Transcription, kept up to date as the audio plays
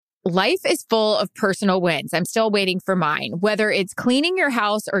Life is full of personal wins. I'm still waiting for mine. Whether it's cleaning your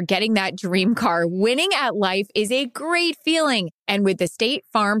house or getting that dream car, winning at life is a great feeling. And with the State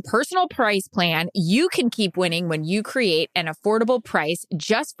Farm Personal Price Plan, you can keep winning when you create an affordable price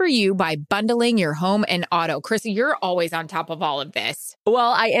just for you by bundling your home and auto. Krista, you're always on top of all of this.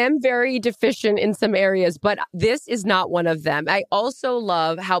 Well, I am very deficient in some areas, but this is not one of them. I also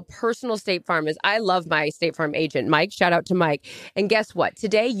love how personal State Farm is. I love my State Farm agent, Mike. Shout out to Mike. And guess what?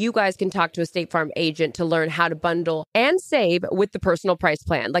 Today, you guys can talk to a State Farm agent to learn how to bundle and save with the Personal Price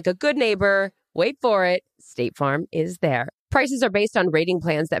Plan. Like a good neighbor, wait for it, State Farm is there. Prices are based on rating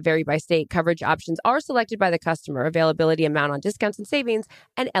plans that vary by state. Coverage options are selected by the customer. Availability, amount on discounts and savings,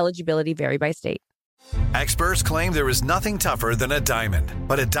 and eligibility vary by state. Experts claim there is nothing tougher than a diamond.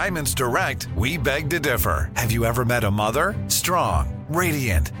 But at Diamonds Direct, we beg to differ. Have you ever met a mother? Strong,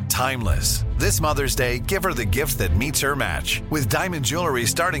 radiant, timeless. This Mother's Day, give her the gift that meets her match. With diamond jewelry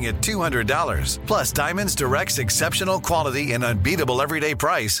starting at $200. Plus Diamonds Direct's exceptional quality and unbeatable everyday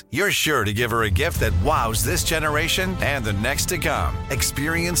price, you're sure to give her a gift that wows this generation and the next to come.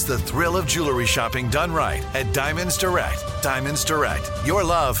 Experience the thrill of jewelry shopping done right at Diamonds Direct. Diamonds Direct. Your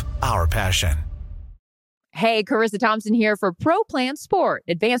love, our passion. Hey, Carissa Thompson here for Pro Plan Sport,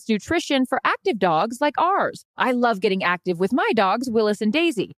 advanced nutrition for active dogs like ours. I love getting active with my dogs, Willis and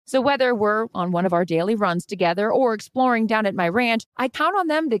Daisy. So whether we're on one of our daily runs together or exploring down at my ranch, I count on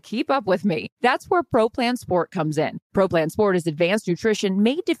them to keep up with me. That's where Pro Plan Sport comes in. Pro Plan Sport is advanced nutrition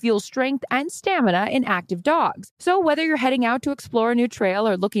made to fuel strength and stamina in active dogs. So whether you're heading out to explore a new trail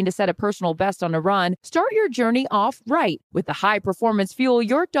or looking to set a personal best on a run, start your journey off right with the high-performance fuel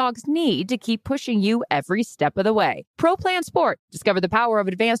your dogs need to keep pushing you every step of the way. Pro Plan Sport. Discover the power of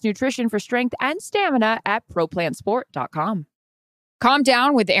advanced nutrition for strength and stamina at ProPlansport.com. Calm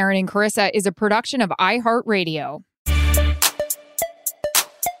Down with Aaron and Carissa is a production of iHeartRadio.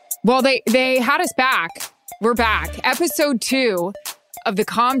 Well, they had us back. We're back. Episode 2 of the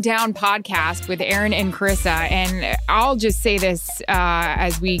Calm Down podcast with Aaron and Carissa. And I'll just say this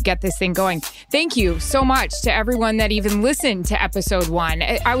as we get this thing going. Thank you so much to everyone that even listened to episode 1.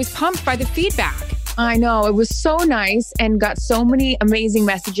 I was pumped by the feedback. I know. It was so nice and got so many amazing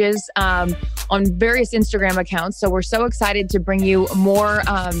messages on various Instagram accounts. So we're so excited to bring you more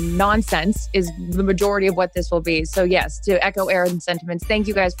nonsense is the majority of what this will be. So yes, to echo Aaron's sentiments, thank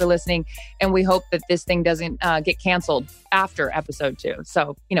you guys for listening. And we hope that this thing doesn't get canceled after episode 2.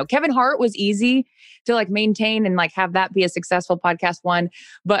 So, Kevin Hart was easy to maintain and have that be a successful podcast one.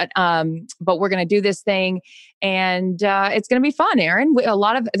 But we're going to do this thing and it's going to be fun, Aaron. A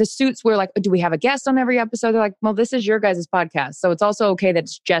lot of the suits were like, do we have a guest on every episode? They're like, well, this is your guys' podcast. So it's also okay that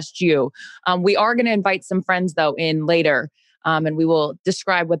it's just you. We are going to invite some friends though in later and we will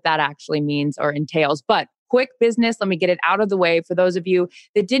describe what that actually means or entails. But quick business, let me get it out of the way. For those of you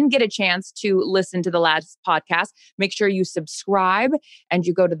that didn't get a chance to listen to the last podcast, make sure you subscribe and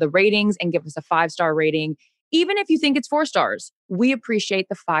you go to the ratings and give us a 5-star rating. Even if you think it's 4 stars, we appreciate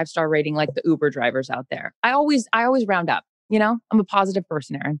the 5-star rating like the Uber drivers out there. I always round up, I'm a positive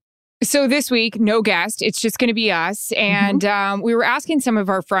person, Aaron. So this week, no guest. It's just going to be us. And we were asking some of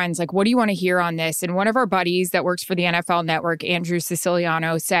our friends, what do you want to hear on this? And one of our buddies that works for the NFL Network, Andrew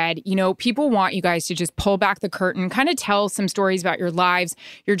Siciliano, said, people want you guys to just pull back the curtain, kind of tell some stories about your lives,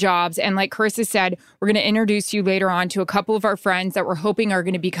 your jobs. And like Carissa said, we're going to introduce you later on to a couple of our friends that we're hoping are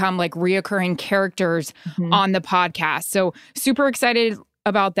going to become reoccurring characters on the podcast. So super excited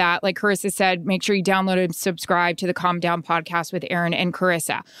about that. Like Carissa said, make sure you download and subscribe to the Calm Down podcast with Aaron and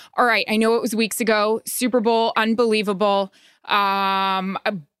Carissa. All right. I know it was weeks ago. Super Bowl, unbelievable. Bummed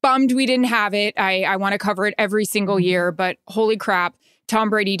we didn't have it. I want to cover it every single year, but holy crap,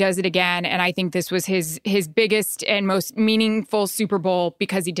 Tom Brady does it again. And I think this was his biggest and most meaningful Super Bowl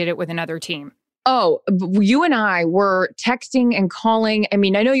because he did it with another team. Oh, you and I were texting and calling. I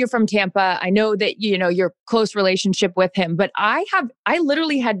mean, I know you're from Tampa. I know that, your close relationship with him, but I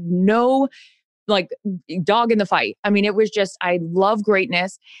literally had no dog in the fight. I mean, it was just, I love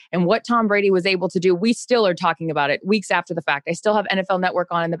greatness and what Tom Brady was able to do. We still are talking about it weeks after the fact. I still have NFL Network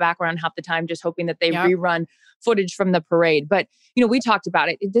on in the background half the time, just hoping that they rerun footage from the parade. But, we talked about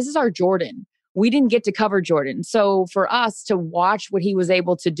it. This is our Jordan. We didn't get to cover Jordan. So for us to watch what he was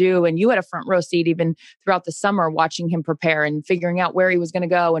able to do, and you had a front row seat even throughout the summer watching him prepare and figuring out where he was going to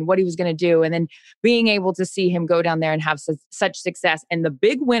go and what he was going to do. And then being able to see him go down there and have such success. And the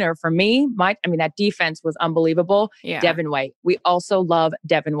big winner for me, that defense was unbelievable. Yeah. Devin White. We also love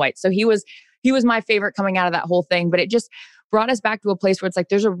Devin White. So he was my favorite coming out of that whole thing, but it just brought us back to a place where it's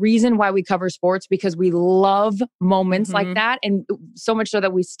there's a reason why we cover sports because we love moments like that. And so much so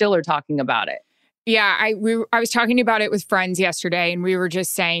that we still are talking about it. Yeah, I was talking about it with friends yesterday, and we were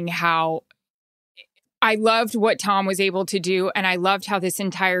just saying how I loved what Tom was able to do, and I loved how this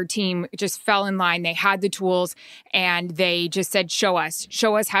entire team just fell in line. They had the tools, and they just said, show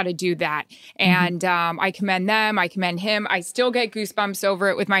us how to do that. And I commend them. I commend him. I still get goosebumps over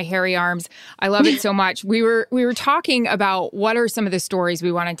it with my hairy arms. I love it so much. We were talking about what are some of the stories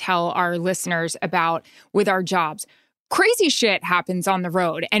we want to tell our listeners about with our jobs. Crazy shit happens on the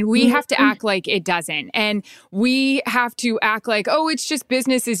road, and we have to act like it doesn't. And we have to act like, oh, it's just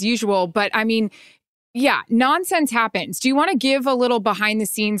business as usual. But I mean, yeah, nonsense happens. Do you want to give a little behind the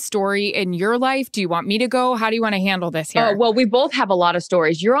scenes story in your life? Do you want me to go? How do you want to handle this here? Oh, well, we both have a lot of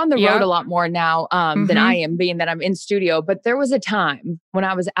stories. You're on the road a lot more now than I am, being that I'm in studio. But there was a time when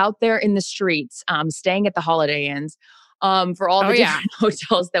I was out there in the streets, staying at the Holiday Inns, for all the different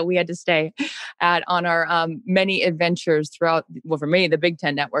hotels that we had to stay at on our many adventures throughout, well, for me, the Big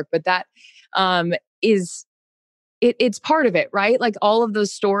Ten network. But that is... It's part of it, right? Like all of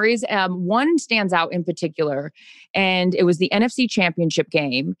those stories. One stands out in particular, and it was the NFC Championship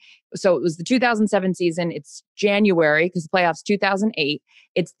game. So it was the 2007 season. It's January because the playoffs 2008.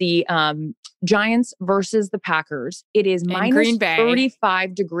 It's the Giants versus the Packers. It is minus Green Bay.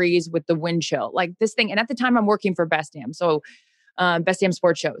 35 degrees with the wind chill. Like this thing. And at the time I'm working for Best Damn. So Best Damn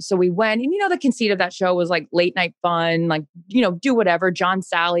Sports Show. So we went, and the conceit of that show was like late night fun, like, do whatever. John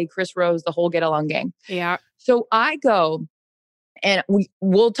Sally, Chris Rose, the whole get along gang. Yeah. So I go, and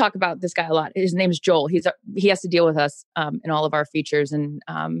we'll talk about this guy a lot. His name's Joel. He has to deal with us in all of our features and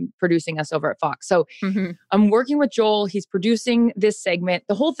producing us over at Fox. So I'm working with Joel. He's producing this segment.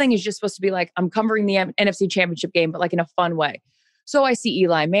 The whole thing is just supposed to be like, I'm covering the NFC Championship game, but like in a fun way. So I see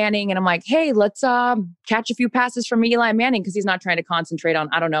Eli Manning, and I'm like, hey, let's catch a few passes from Eli Manning because he's not trying to concentrate on,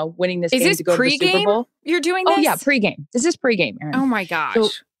 I don't know, winning this game to go to the Super Bowl. You're doing this? Oh, yeah, pregame. This is pregame, Erin. Oh, my gosh. So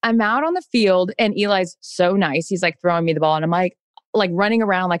I'm out on the field, and Eli's so nice. He's like throwing me the ball, and I'm like running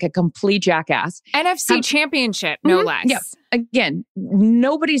around like a complete jackass. NFC Championship, no less. Yeah. Again,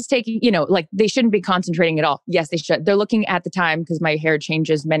 nobody's taking, like they shouldn't be concentrating at all. Yes, they should. They're looking at the time because my hair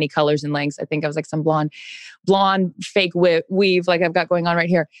changes many colors and lengths. I think I was like some blonde fake weave like I've got going on right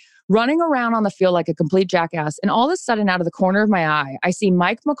here. Running around on the field like a complete jackass. And all of a sudden, out of the corner of my eye, I see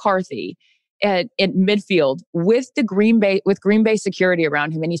Mike McCarthy at midfield with Green Bay security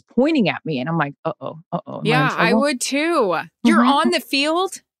around him, and he's pointing at me, and I'm like, uh-oh. Yeah, I would too. You're on the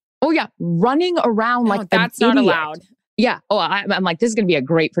field? Oh yeah, running around like that's an not idiot. allowed. Yeah. Oh, I'm like, this is going to be a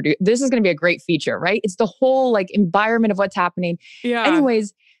great This is going to be a great feature, right? It's the whole like environment of what's happening. Yeah.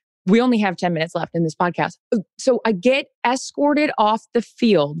 Anyways, we only have 10 minutes left in this podcast. So I get escorted off the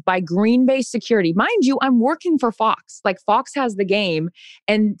field by Green Bay security. Mind you, I'm working for Fox. Like Fox has the game.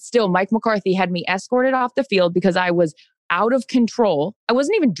 And still, Mike McCarthy had me escorted off the field because I was out of control. I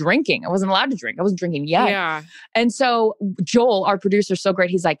wasn't even drinking. I wasn't allowed to drink. I wasn't drinking yet. Yeah. And so Joel, our producer, is so great.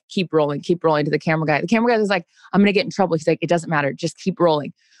 He's like, keep rolling to the camera guy. The camera guy was like, I'm going to get in trouble. He's like, it doesn't matter. Just keep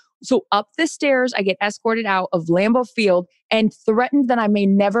rolling. So up the stairs, I get escorted out of Lambeau Field and threatened that I may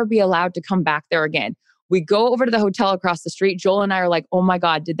never be allowed to come back there again. We go over to the hotel across the street. Joel and I are like, oh my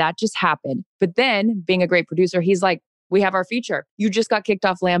God, did that just happen? But then, being a great producer, he's like, we have our feature. You just got kicked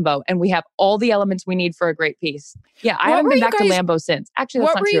off Lambeau, and we have all the elements we need for a great piece. Yeah, I haven't been back to Lambeau since. Actually,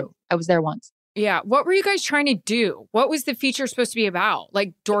 that's not true. I was there once. Yeah. What were you guys trying to do? What was the feature supposed to be about?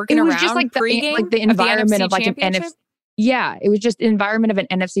 Like dorking around? It was around just like the environment of like an NFC. Yeah, it was just the environment of an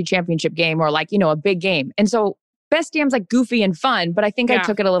NFC Championship game or like, a big game. And so Best Damn's like goofy and fun, but I think I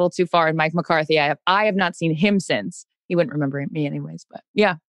took it a little too far. And Mike McCarthy, I have not seen him since. He wouldn't remember me anyways, but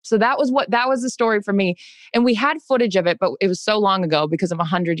yeah. So that was the story for me. And we had footage of it, but it was so long ago because I'm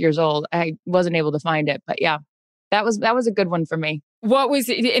 100 years old. I wasn't able to find it. But yeah, that was a good one for me. What was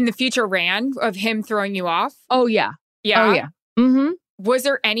it in the future ran of him throwing you off? Oh, yeah. Yeah. Oh, yeah. Mm-hmm. Was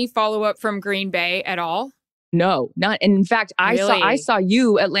there any follow-up from Green Bay at all? No, not. And in fact, I saw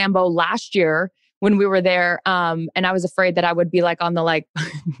you at Lambeau last year when we were there. And I was afraid that I would be like on the like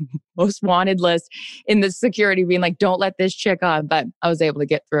most wanted list in the security being like, don't let this chick on. But I was able to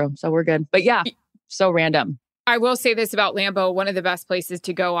get through. So we're good. But yeah, so random. I will say this about Lambeau, one of the best places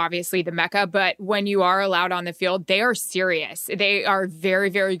to go, obviously the Mecca, but when you are allowed on the field, they are serious. They are very,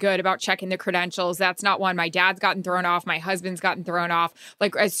 very good about checking the credentials. That's not one. My dad's gotten thrown off. My husband's gotten thrown off.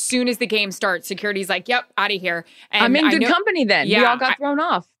 Like as soon as the game starts, security's like, yep, out of here. And I'm in good company then. Yeah, we all got thrown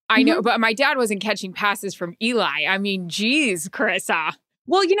off. I know, but my dad wasn't catching passes from Eli. I mean, geez, Carissa.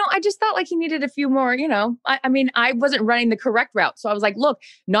 Well, I just thought like he needed a few more, I mean, I wasn't running the correct route. So I was like, look,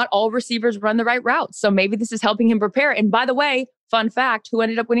 not all receivers run the right route. So maybe this is helping him prepare. And by the way, fun fact, who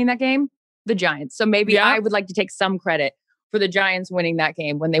ended up winning that game? The Giants. So maybe I would like to take some credit for the Giants winning that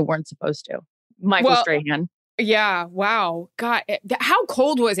game when they weren't supposed to. Michael Strahan. Yeah. Wow. God, how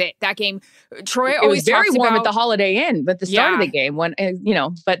cold was it, that game? Troy It always was very warm about, at the Holiday Inn, but the start of the game when,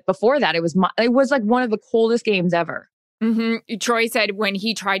 but before that, it was like one of the coldest games ever. Mm-hmm. Troy said when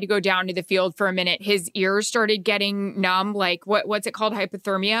he tried to go down to the field for a minute, his ears started getting numb, like what's it called?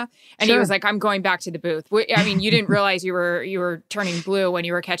 Hypothermia. And he was like, I'm going back to the booth. I mean, you didn't realize you were turning blue when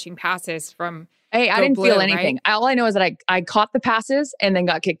you were catching passes from Hey, I didn't feel anything. Right? All I know is that I caught the passes and then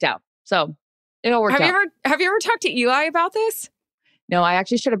got kicked out. So it all worked out. Have you ever talked to Eli about this? No, I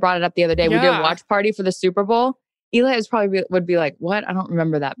actually should have brought it up the other day. We did a watch party for the Super Bowl. Eli would be like, what? I don't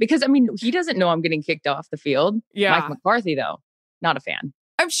remember that. Because, I mean, he doesn't know I'm getting kicked off the field. Yeah. Mike McCarthy, though, not a fan.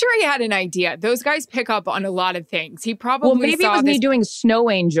 I'm sure he had an idea. Those guys pick up on a lot of things. He probably Well, maybe it was me doing snow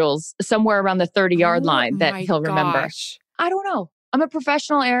angels somewhere around the 30-yard line that he'll remember. I don't know. I'm a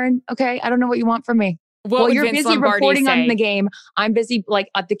professional, Aaron. Okay? I don't know what you want from me. Well, you're Vince busy Lombardi reporting on the game. I'm busy, like,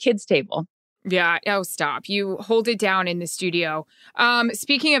 at the kids' table. Yeah. Oh, stop. You hold it down in the studio.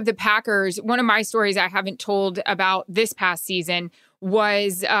 Speaking of the Packers, one of my stories I haven't told about this past season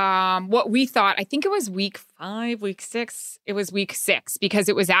was what we thought. I think it was week 5, week 6. It was week 6 because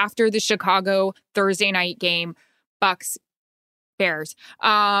it was after the Chicago Thursday night game, Bucks Bears.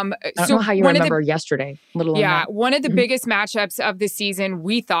 I don't know how you remember yesterday. One of the biggest matchups of the season,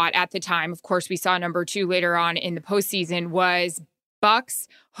 we thought at the time, of course, we saw number 2 later on in the postseason, was Bucks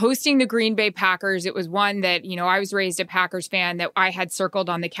hosting the Green Bay Packers. It was one that, I was raised a Packers fan that I had circled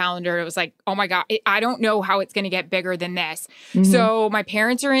on the calendar. It was like, oh my God, I don't know how it's going to get bigger than this. Mm-hmm. So my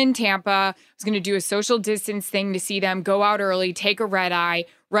parents are in Tampa. I was going to do a social distance thing to see them, go out early, take a red eye.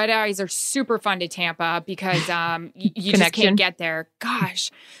 Red eyes are super fun to Tampa because you just can't get there. Gosh.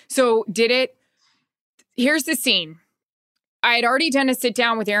 So did it. Here's the scene. I had already done a sit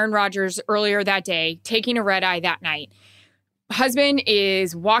down with Aaron Rodgers earlier that day, taking a red eye that night. Husband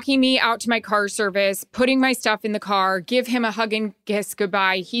is walking me out to my car service, putting my stuff in the car, give him a hug and kiss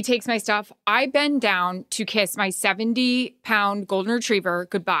goodbye. He takes my stuff. I bend down to kiss my 70-pound golden retriever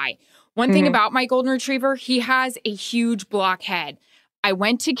goodbye. One thing about my golden retriever, he has a huge block head. I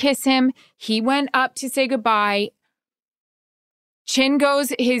went to kiss him. He went up to say goodbye.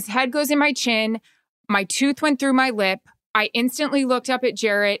 His head goes in my chin. My tooth went through my lip. I instantly looked up at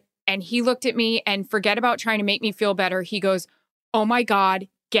Jarrett and he looked at me, and forget about trying to make me feel better. He goes, oh my God,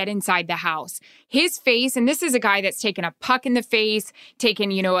 get inside the house. His face, and this is a guy that's taken a puck in the face, taken,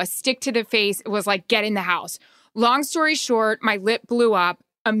 a stick to the face. It was like, get in the house. Long story short, my lip blew up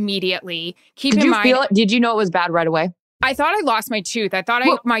immediately. Did you know it was bad right away? I thought I lost my tooth. I thought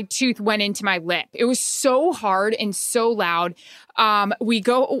my tooth went into my lip. It was so hard and so loud. We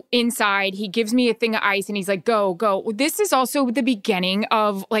go inside. He gives me a thing of ice and he's like, go. This is also the beginning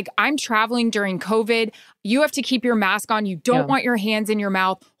of I'm traveling during COVID. You have to keep your mask on. You don't want your hands in your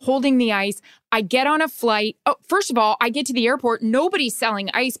mouth holding the ice. I get on a flight. Oh, first of all, I get to the airport. Nobody's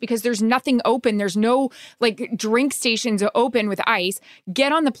selling ice because there's nothing open. There's no drink stations open with ice.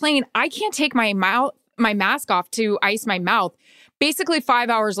 Get on the plane. I can't take my mask off to ice my mouth. Basically 5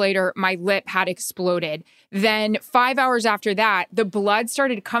 hours later, my lip had exploded. Then 5 hours after that, the blood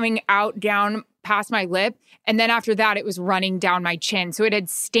started coming out down past my lip. And then after that, it was running down my chin. So it had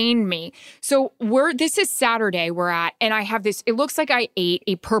stained me. So this is Saturday we're at, and I have this, it looks like I ate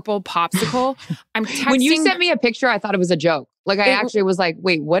a purple popsicle. I'm texting. When you sent me a picture, I thought it was a joke. I actually was like,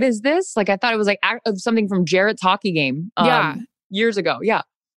 wait, what is this? I thought it was something from Jarrett's hockey game years ago. Yeah.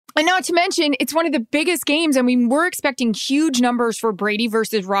 And not to mention, it's one of the biggest games. I mean, we're expecting huge numbers for Brady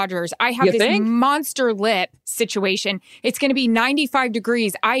versus Rodgers. I have monster lip situation. It's going to be 95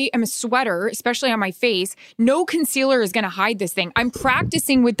 degrees. I am a sweater, especially on my face. No concealer is going to hide this thing. I'm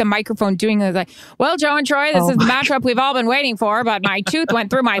practicing with the microphone doing this well, Joe and Troy, this is the matchup we've all been waiting for, but my tooth went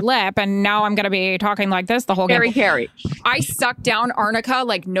through my lip, and now I'm going to be talking like this the whole game. Carrie. I sucked down arnica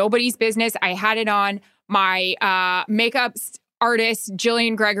like nobody's business. I had it on. My makeup artist,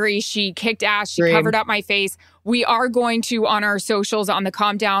 Jillian Gregory, she kicked ass. She covered up my face. We are going to, on our socials, on the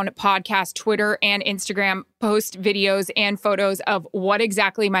Calm Down podcast, Twitter and Instagram, post videos and photos of what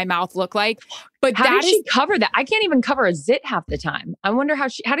exactly my mouth looked like. But how did she cover that? I can't even cover a zit half the time. I wonder how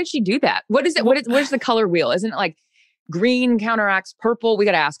did she do that? What is it? Where's the color wheel? Isn't it green counteracts purple? We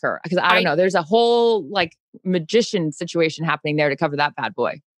got to ask her because I don't know. There's a whole magician situation happening there to cover that bad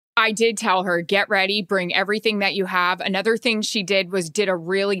boy. I did tell her, get ready, bring everything that you have. Another thing she did a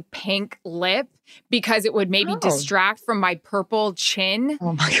really pink lip. because it would maybe distract from my purple chin.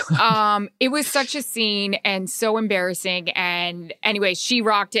 Oh my God. It was such a scene and so embarrassing. And anyway, she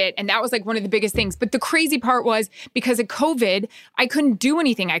rocked it. And that was like one of the biggest things. But the crazy part was because of COVID, I couldn't do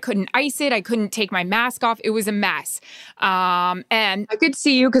anything. I couldn't ice it. I couldn't take my mask off. It was a mess. And I could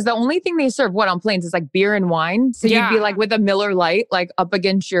see you because the only thing they serve on planes is like beer and wine. So you'd be like with a Miller Lite, like up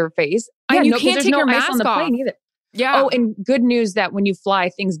against your face. And you can't take your mask on the off. plane either. Yeah. Oh, and good news that when you fly,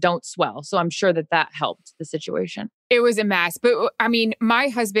 things don't swell. So I'm sure that helped the situation. It was a mess. But I mean, my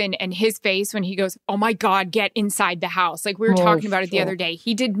husband and his face when he goes, oh my God, get inside the house. Like we were talking about it the other day.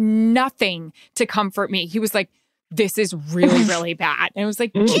 He did nothing to comfort me. He was like, this is really, really bad. And I was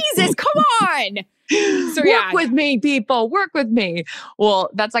like, Jesus, come on. So work with me, people. Work with me. Well,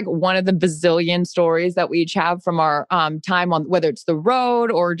 that's like one of the bazillion stories that we each have from our time on, whether it's the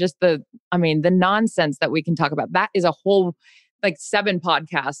road or just the nonsense that we can talk about. That is a whole like 7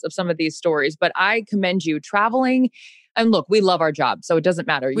 podcasts of some of these stories. But I commend you traveling. And look, we love our job, so it doesn't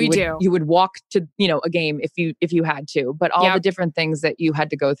matter. You would walk to a game if you had to. But all the different things that you had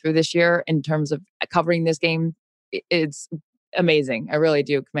to go through this year in terms of covering this game, it's amazing. I really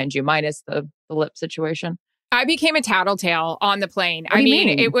do commend you, minus the lip situation. I became a tattletale on the plane. I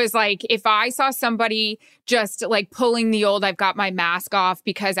mean, it was like if I saw somebody just like pulling the old, I've got my mask off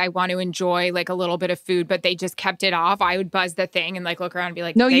because I want to enjoy like a little bit of food, but they just kept it off. I would buzz the thing and like look around and be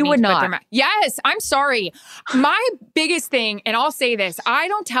like, no, you would not. Yes, I'm sorry. My biggest thing, and I'll say this, I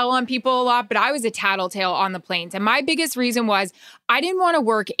don't tell on people a lot, but I was a tattletale on the planes. And my biggest reason was I didn't want to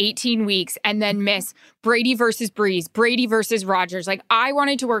work 18 weeks and then miss Brady versus Brees, Brady versus Rodgers. Like I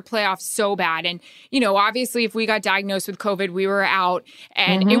wanted to work playoffs so bad. And, obviously if we got diagnosed with COVID, we were out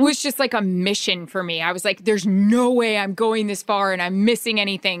and it was just like a mission for me. I was like, there's no way I'm going this far and I'm missing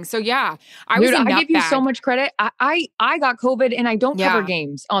anything. So yeah, I give you so much credit. I got COVID and I don't cover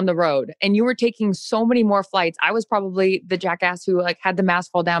games on the road and you were taking so many more flights. I was probably the jackass who like had the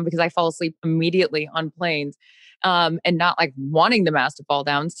mask fall down because I fell asleep immediately on planes. And not like wanting the mask to fall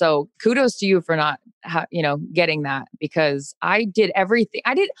down. So kudos to you for not, getting that because I did everything.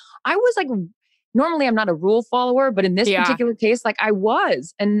 I was like, normally I'm not a rule follower, but in this particular case, like I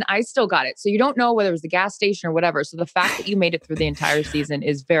was, and I still got it. So you don't know whether it was the gas station or whatever. So the fact that you made it through the entire season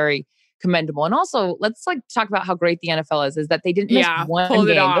is very commendable. And also let's like talk about how great the NFL is that they didn't miss one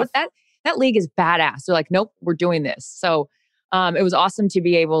game. That league is badass. They're like, nope, we're doing this. So it was awesome to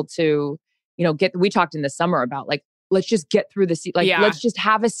be able to, we talked in the summer about like, let's just get through the season. Let's just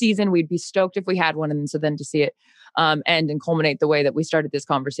have a season. We'd be stoked if we had one. And so then to see it end and culminate the way that we started this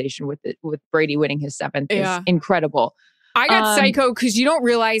conversation with Brady winning his 7th is incredible. I got psycho because you don't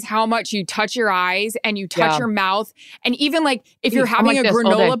realize how much you touch your eyes and you touch your mouth. And even like if you're having a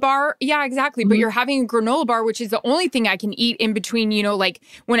granola bar. Yeah, exactly. But you're having a granola bar, which is the only thing I can eat in between, like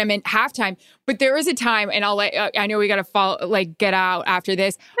when I'm in halftime. But there is a time, and I know we got to get out after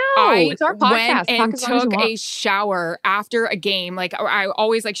this. No, it's our podcast. Went and took a shower after a game. Like I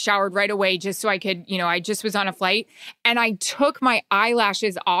always showered right away just so I could, I just was on a flight and I took my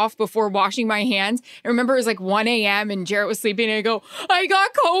eyelashes off before washing my hands. I remember it was like 1 a.m. and Jarrett was sleeping and I go, I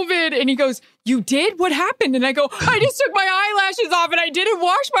got COVID. And he goes, you did? What happened? And I go, I just took my eyelashes off and I didn't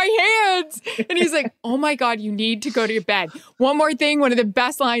wash my hands. And he's like, oh my God, you need to go to your bed. One more thing, one of the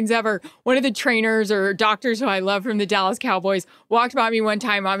best lines ever. One of the trainers or doctors who I love from the Dallas Cowboys walked by me one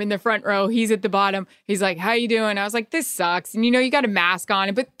time. I'm in the front row. He's at the bottom. He's like, how you doing? I was like, this sucks. And you got a mask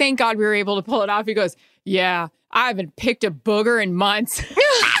on, but thank God we were able to pull it off. He goes, yeah, I haven't picked a booger in months.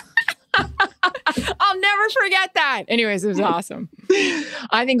 I'll never forget that. Anyways, it was awesome.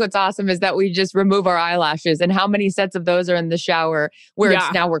 I think what's awesome is that we just remove our eyelashes and how many sets of those are in the shower where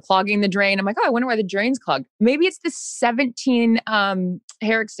it's now we're clogging the drain. I'm like, I wonder why the drain's clogged. Maybe it's the 17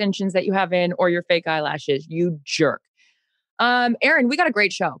 hair extensions that you have in or your fake eyelashes. You jerk. Erin, we got a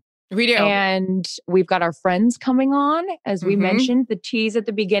great show. We do. And we've got our friends coming on, as we mentioned, the tease at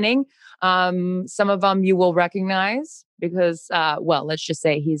the beginning. Some of them you will recognize because, let's just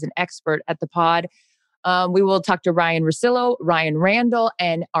say he's an expert at the pod. We will talk to Ryan Russillo, Ryan Randall,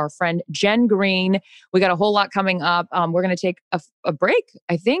 and our friend Jen Green. We got a whole lot coming up. We're going to take a break,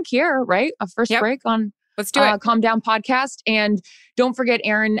 I think, here, right? A first break on Let's do it. Calm Down podcast. And don't forget,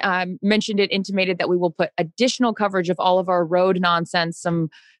 Erin intimated that we will put additional coverage of all of our road nonsense, some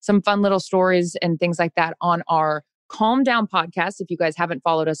fun little stories and things like that on our Calm Down podcast. If you guys haven't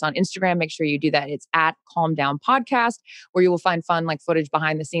followed us on Instagram, make sure you do that. It's at Calm Down Podcast, where you will find fun footage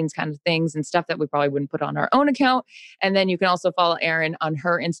behind the scenes kind of things and stuff that we probably wouldn't put on our own account. And then you can also follow Erin on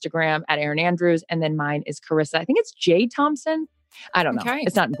her Instagram at Erin Andrews. And then mine is Carissa. I think it's J Thompson. I don't know. Okay.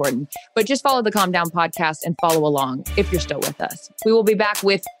 It's not important. But just follow the Calm Down podcast and follow along if you're still with us. We will be back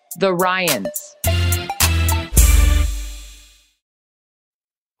with the Ryans.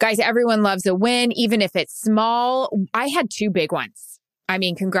 Guys, everyone loves a win, even if it's small. I had 2 big ones. I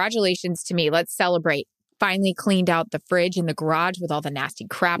mean, congratulations to me. Let's celebrate. Finally cleaned out the fridge in the garage with all the nasty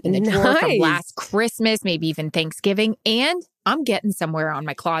crap in the drawer from last Christmas, maybe even Thanksgiving. And I'm getting somewhere on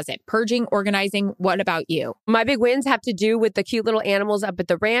my closet. Purging, organizing. What about you? My big wins have to do with the cute little animals up at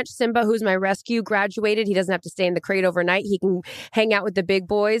the ranch. Simba, who's my rescue, graduated. He doesn't have to stay in the crate overnight. He can hang out with the big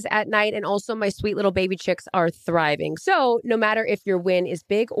boys at night. And also my sweet little baby chicks are thriving. So no matter if your win is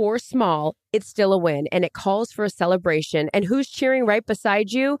big or small, it's still a win. And it calls for a celebration. And who's cheering right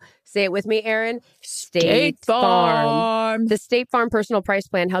beside you? Say it with me, Erin. State Farm. The State Farm Personal Price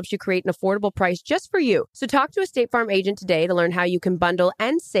Plan helps you create an affordable price just for you. So talk to a State Farm agent today to learn how you can bundle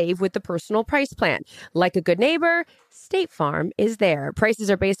and save with the Personal Price Plan. Like a good neighbor, State Farm is there.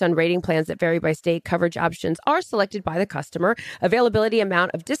 Prices are based on rating plans that vary by state. Coverage options are selected by the customer. Availability,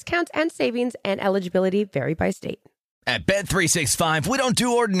 amount of discounts and savings, and eligibility vary by state. At Bet365, we don't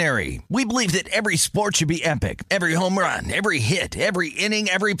do ordinary. We believe that every sport should be epic. Every home run, every hit, every inning,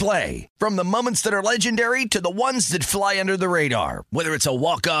 every play. From the moments that are legendary to the ones that fly under the radar. Whether it's a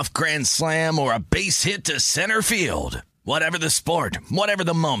walk-off grand slam or a base hit to center field. Whatever the sport, whatever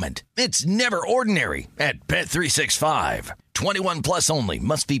the moment, it's never ordinary at Bet365. 21 plus only.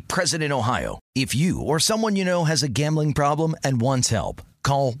 Must be present in Ohio. If you or someone you know has a gambling problem and wants help,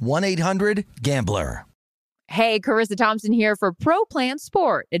 call 1-800-GAMBLER. Hey, Carissa Thompson here for Pro Plan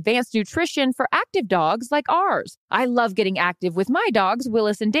Sport, advanced nutrition for active dogs like ours. I love getting active with my dogs,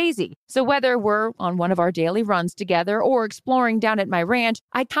 Willis and Daisy. So whether we're on one of our daily runs together or exploring down at my ranch,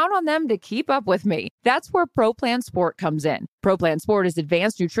 I count on them to keep up with me. That's where Pro Plan Sport comes in. Pro Plan Sport is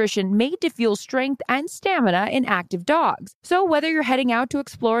advanced nutrition made to fuel strength and stamina in active dogs. So whether you're heading out to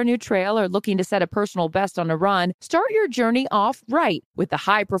explore a new trail or looking to set a personal best on a run, start your journey off right with the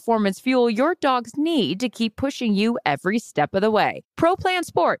high-performance fuel your dogs need to keep pushing you every step of the way. Pro Plan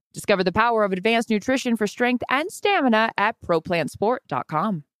Sport. Discover the power of advanced nutrition for strength and stamina at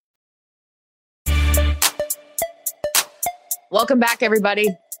ProPlansport.com. Welcome back, everybody.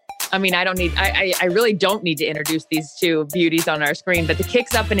 I mean, I really don't need to introduce these 2 beauties on our screen, but the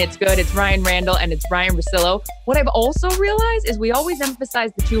kick's up and it's good. It's Ryan Randall and it's Ryan Russillo. What I've also realized is we always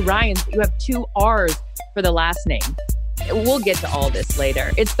emphasize the 2 Ryans, but you have 2 R's for the last name. We'll get to all this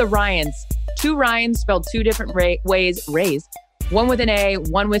later. It's the Ryans. 2 Ryans spelled 2 different ways. Rays. One with an A,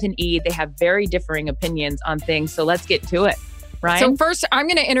 one with an E. They have very differing opinions on things. So let's get to it. Ryan? So first, I'm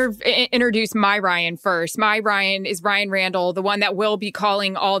going to introduce my Ryan first. My Ryan is Ryan Randall, the one that will be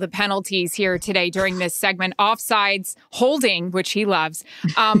calling all the penalties here today during this segment. Offsides, holding, which he loves.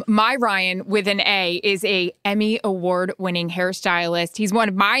 My Ryan with an A is a Emmy Award-winning hairstylist. He's one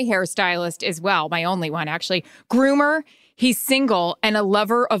of my hairstylists as well, my only one, actually. Groomer, he's single, and a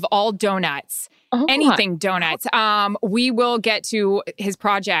lover of all donuts. Anything donuts. We will get to his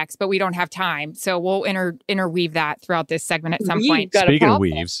projects, but we don't have time. So we'll interweave that throughout this segment at some point. Speaking of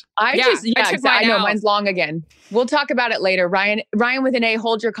weaves. I know mine's long again. We'll talk about it later. Ryan with an A,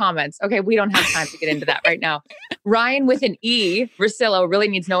 hold your comments. Okay, we don't have time to get into that right now. Ryan with an E, Russillo, really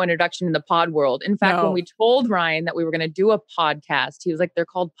needs no introduction in the pod world. In fact, when we told Ryan that we were going to do a podcast, he was like, they're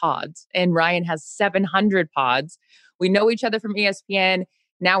called pods. And Ryan has 700 pods. We know each other from ESPN.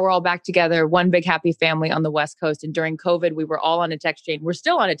 Now we're all back together, one big happy family on the West Coast. And during COVID, we were all on a text chain. We're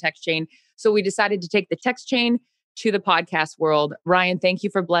still on a text chain. So we decided to take the text chain to the podcast world. Ryan, thank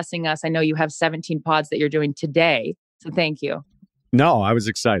you for blessing us. I know you have 17 pods that you're doing today. So thank you. No, I was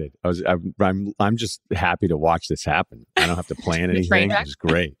excited. I'm just happy to watch this happen. I don't have to plan anything. It's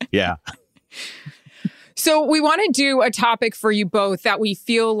great. Yeah. So we want to do a topic for you both that we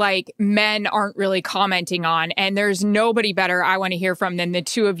feel like men aren't really commenting on. And there's nobody better I want to hear from than the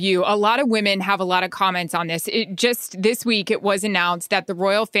 2 of you. A lot of women have a lot of comments on this. Just this week, it was announced that the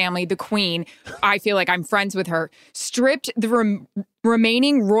royal family, the Queen, I feel like I'm friends with her, stripped the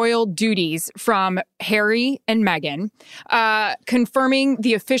remaining royal duties from Harry and Meghan, confirming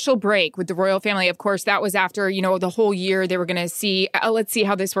the official break with the royal family. Of course, that was after, the whole year they were going to see, let's see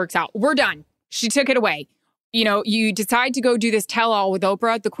how this works out. We're done. She took it away. You decide to go do this tell-all with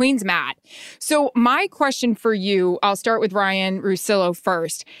Oprah, the Queen's mad. So my question for you, I'll start with Ryan Russillo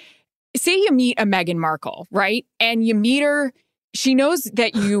first. Say you meet a Meghan Markle, right? And you meet her, she knows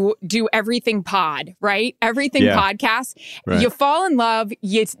that you do everything pod, right? Everything podcast. Right. You fall in love,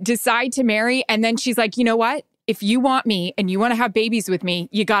 you decide to marry, and then she's like, you know what? If you want me and you want to have babies with me,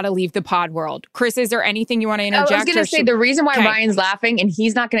 you got to leave the pod world. Chris, is there anything you want to interject? I was going to say the reason why Ryan's laughing, and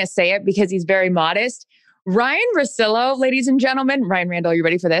he's not going to say it because he's very modest. Ryan Russillo, ladies and gentlemen, Ryan Randall, are you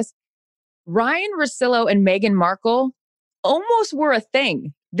ready for this? Ryan Russillo and Meghan Markle almost were a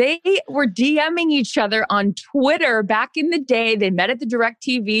thing They were DMing each other on Twitter back in the day. They met at the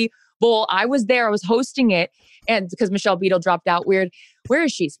DirecTV Bowl. I was there. I was hosting it. And because Michelle Beadle dropped out, weird. Where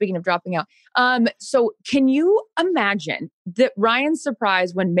is she? Speaking of dropping out. So can you imagine that Ryan's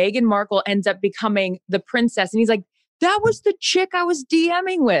surprise when Meghan Markle ends up becoming the princess? And he's like, that was the chick I was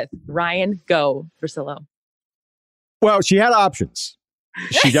DMing with. Ryan, go, Priscilla. Well, she had options.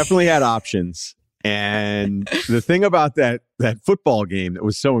 She definitely had options. And the thing about that football game that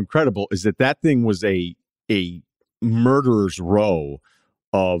was so incredible is that thing was a murderer's row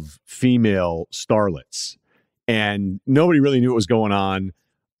of female starlets. And nobody really knew what was going on.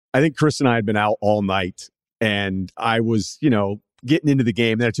 I think Chris and I had been out all night, and I was, getting into the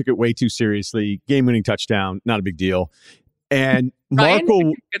game. Then I took it way too seriously. Game-winning touchdown, not a big deal. And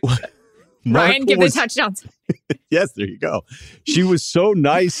Markle... Ryan, give the touchdowns. Yes, there you go. She was so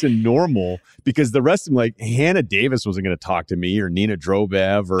nice and normal because the rest of them, like Hannah Davis wasn't going to talk to me, or Nina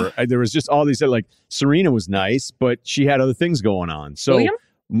Drobev, or there was just all these, like Serena was nice, but she had other things going on. So... William?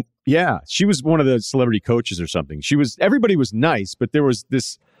 Yeah, she was one of the celebrity coaches or something. Everybody was nice, but there was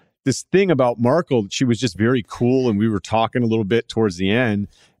this thing about Markle. She was just very cool, and we were talking a little bit towards the end.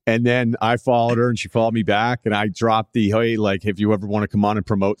 And then I followed her, and she followed me back, and I dropped the, hey, like, if you ever want to come on and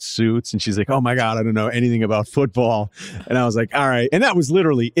promote Suits. And she's like, oh my God, I don't know anything about football. And I was like, all right. And that was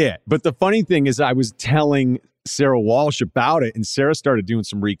literally it. But the funny thing is I was telling Sarah Walsh about it, and Sarah started doing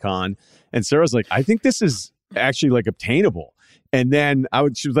some recon. And Sarah's like, I think this is actually like obtainable. And then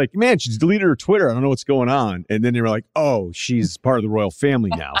she was like, man, she's deleted her Twitter. I don't know what's going on. And then they were like, oh, she's part of the royal family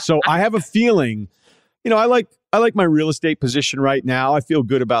now. So I have a feeling, I like my real estate position right now. I feel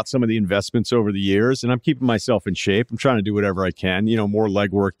good about some of the investments over the years, and I'm keeping myself in shape. I'm trying to do whatever I can, more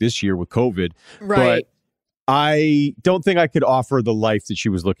legwork this year with COVID. Right. But I don't think I could offer the life that she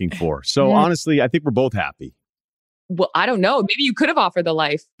was looking for. So honestly, I think we're both happy. Well, I don't know. Maybe you could have offered the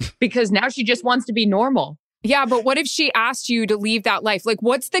life because now she just wants to be normal. Yeah, but what if she asked you to leave that life? Like,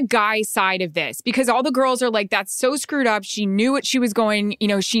 what's the guy side of this? Because all the girls are like, that's so screwed up. She knew what she was going,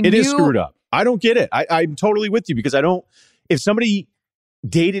 she knew. It is screwed up. I don't get it. I'm totally with you because if somebody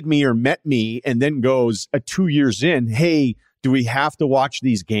dated me or met me and then goes 2 years in, hey, do we have to watch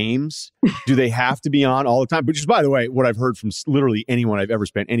these games? Do they have to be on all the time? Which is, by the way, what I've heard from literally anyone I've ever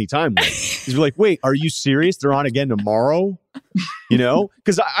spent any time with. Is like, wait, are you serious? They're on again tomorrow?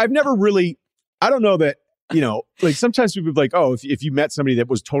 Because I've never really, I don't know that, like sometimes people be like, oh, if you met somebody that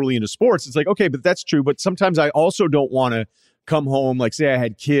was totally into sports, it's like, okay, but that's true. But sometimes I also don't want to come home, like say I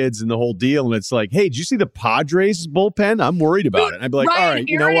had kids and the whole deal. And it's like, hey, did you see the Padres bullpen? I'm worried about it. And I'd be like, Ryan, all right,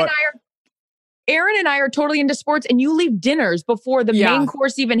 you know what? Aaron and I are totally into sports, and you leave dinners before the main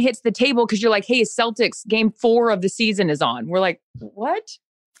course even hits the table because you're like, hey, Celtics game 4 of the season is on. We're like, what?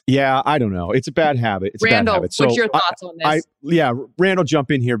 Yeah, I don't know. It's a bad habit. Randall, a bad habit. what's your thoughts on this? Randall,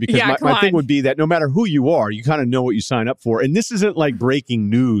 jump in here because my thing would be that no matter who you are, you kind of know what you sign up for. And this isn't like breaking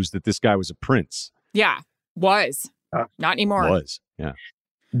news that this guy was a prince. Yeah, was. Not anymore. Was, yeah.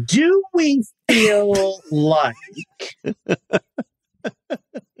 Do we feel like...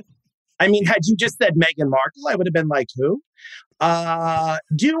 I mean, had you just said Meghan Markle, I would have been like, who?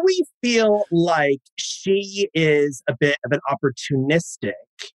 Do we feel like she is a bit of an opportunistic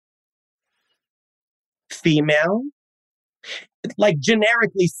female? Like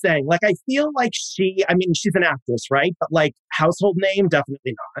generically saying, like, I feel like she's an actress, right? But like household name,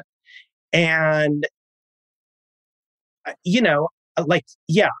 definitely not. And, I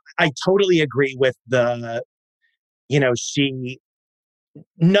totally agree with she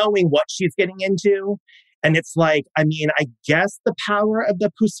knowing what she's getting into. And it's like, I guess the power of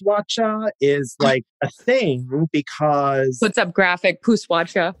the Puswacha is like a thing because... What's up, graphic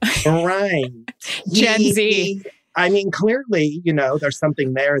Puswacha? Right. Gen Z. Clearly, there's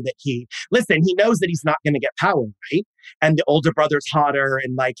something there that he knows that he's not going to get power, right? And the older brother's hotter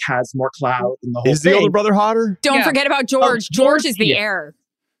and like has more clout and the whole thing. Is the older brother hotter? Don't forget about George. George is the heir.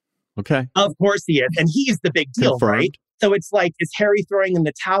 Okay. Of course he is. And he's the big deal, right? So it's like, is Harry throwing in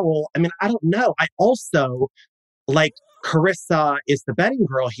the towel? I don't know. I also, like, Carissa is the betting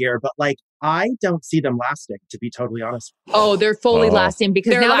girl here, but like, I don't see them lasting, to be totally honest. Oh, they're fully lasting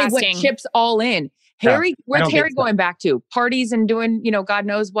because now they went chips all in. Harry, where's Harry going back to? Parties and doing, God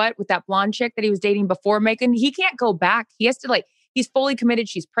knows what with that blonde chick that he was dating before Meghan. He can't go back. He has to he's fully committed.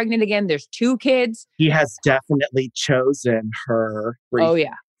 She's pregnant again. There's 2 kids. He has definitely chosen her. Oh,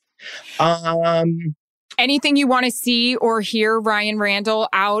 yeah. Anything you want to see or hear, Ryan Randall,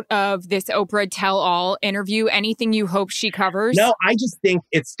 out of this Oprah tell-all interview? Anything you hope she covers? No, I just think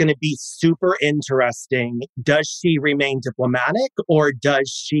it's going to be super interesting. Does she remain diplomatic or does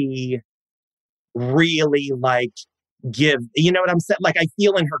she really give, you know what I'm saying? Like, I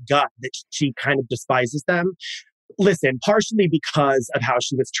feel in her gut that she kind of despises them. Listen, partially because of how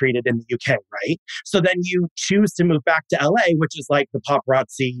she was treated in the UK, right? So then you choose to move back to LA, which is like the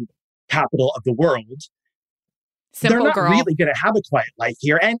paparazzi capital of the world. Simple They're not girl. really going to have a quiet life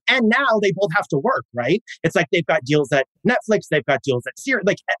here. And now they both have to work, right? It's like they've got deals at Netflix, they've got deals at Sirius,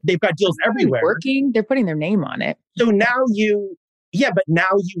 like they've got deals everywhere. Working, they're putting their name on it. So now but now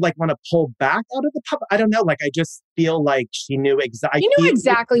you like want to pull back out of the pub. I don't know. Like, I just feel like she knew exactly. You knew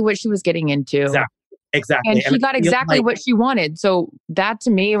exactly what she was getting into. Exactly. And she got exactly what she wanted. So that to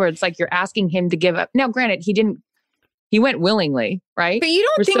me, where it's like you're asking him to give up. Now, granted, he went willingly, right? But you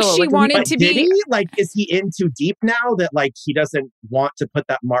don't think she wanted to be... Like, is he in too deep now that like he doesn't want to put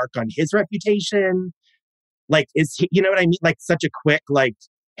that mark on his reputation? Like, is he, you know what I mean? Like such a quick, like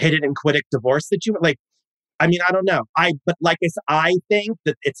hit it and quit it divorce situation. Like, I mean, I don't know. But like I think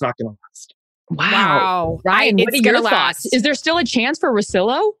that it's not going to last. Wow. Ryan, what are your thoughts? Is there still a chance for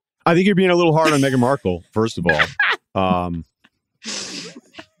Russillo? I think you're being a little hard on Meghan Markle, first of all. I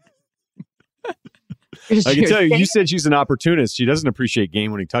can tell you, you said she's an opportunist. She doesn't appreciate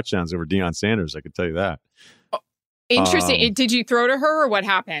game-winning touchdowns over Deion Sanders. I can tell you that. Interesting. Did you throw to her or what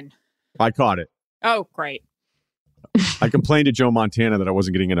happened? I caught it. Oh, great. I complained to Joe Montana that I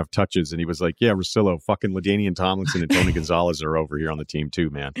wasn't getting enough touches, and he was like, yeah, Russillo, fucking LaDainian Tomlinson and Tony Gonzalez are over here on the team too,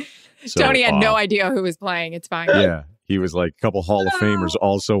 man. So, Tony had no idea who was playing. It's fine. Yeah. He was like, a couple Hall of Famers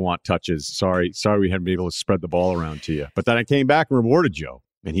also want touches. Sorry we hadn't been able to spread the ball around to you. But then I came back and rewarded Joe,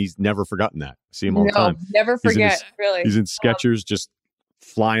 and he's never forgotten that. I see him all the time. Never forget, really. He's in Skechers just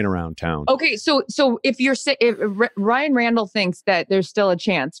flying around town. Okay, so if Ryan Randall thinks that there's still a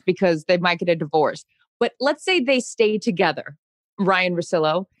chance because they might get a divorce, but let's say they stay together, Ryan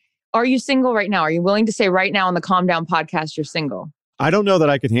Russillo, are you single right now? Are you willing to say right now on the Calm Down podcast you're single? I don't know that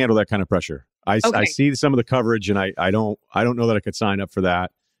I could handle that kind of pressure. I see some of the coverage, and I don't know that I could sign up for that.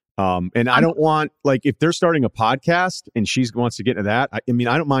 And I don't want, like, if they're starting a podcast and she wants to get into that, I mean,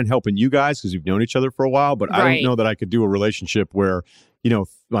 I don't mind helping you guys because we've known each other for a while, but I don't know that I could do a relationship where, you know,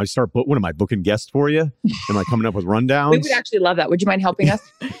 I start, what am I, booking guests for you? Am I coming up with rundowns? We would actually love that. Would you mind helping us?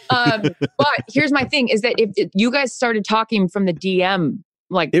 But here's my thing is that if you guys started talking from the DM,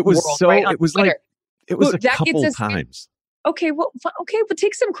 like, it was world, so, right, it was Twitter, like, it was a couple times. Okay, well,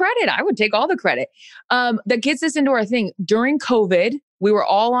 take some credit. I would take all the credit. That gets us into our thing. During COVID, we were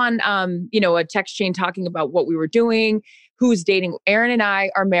all on, a text chain talking about what we were doing, who's dating. Aaron and I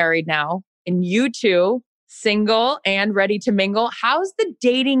are married now, and you two, single and ready to mingle. How's the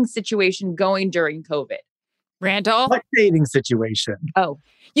dating situation going during COVID? Randall? What dating situation? Oh.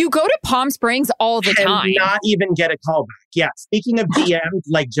 You go to Palm Springs all the time. Not even get a call back. Yeah, speaking of DM,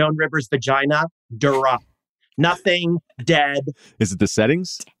 like Joan Rivers' vagina, dry. Nothing, dead. Is it the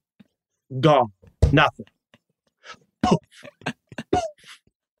settings? Gone. Nothing. Poof. Poof.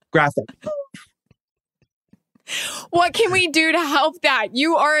 Graphic. What can we do to help that?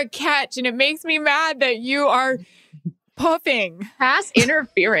 You are a catch, and it makes me mad that you are puffing. Pass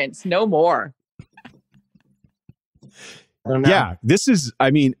interference, no more. Yeah, this is,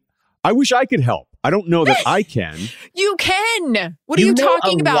 I mean, I wish I could help. I don't know that I can. You can. What are you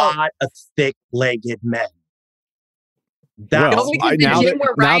talking about? A lot of thick-legged men. Now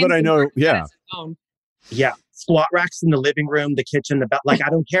that I know, yeah. Yeah. Squat racks in the living room, the kitchen, the bath. Like, I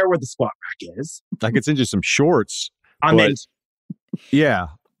don't care where the squat rack is. I could send you some shorts. I'm in. Yeah.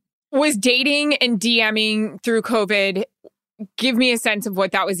 Was dating and DMing through COVID, give me a sense of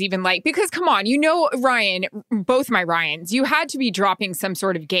what that was even like. Because come on, Ryan, both my Ryans, you had to be dropping some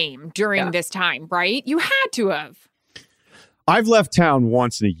sort of game during this time, right? You had to have. I've left town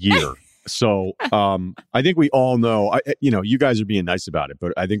once in a year. So I think we all know, you guys are being nice about it,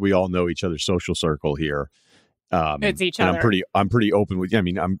 but I think we all know each other's social circle here. It's each other. I'm pretty open with, I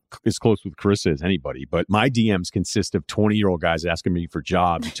mean, I'm as close with Carissa as anybody, but my DMs consist of 20-year-old guys asking me for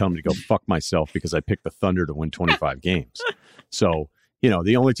jobs and telling me to go fuck myself because I picked the Thunder to win 25 games. So,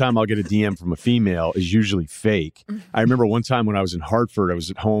 the only time I'll get a DM from a female is usually fake. I remember one time when I was in Hartford, I was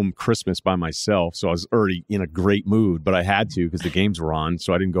at home Christmas by myself. So I was already in a great mood, but I had to because the games were on.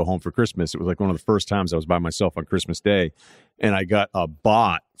 So I didn't go home for Christmas. It was like one of the first times I was by myself on Christmas Day. And I got a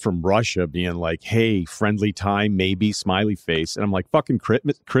bot from Russia being like, hey, friendly time, maybe, smiley face. And I'm like, fucking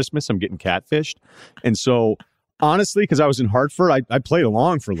Christmas, I'm getting catfished. And so honestly, because I was in Hartford, I played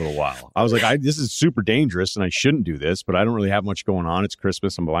along for a little while. I was like, this is super dangerous and I shouldn't do this, but I don't really have much going on. It's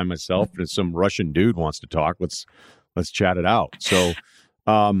Christmas. I'm by myself. And some Russian dude wants to talk. Let's chat it out. So,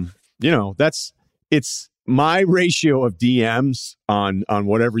 it's my ratio of DMs on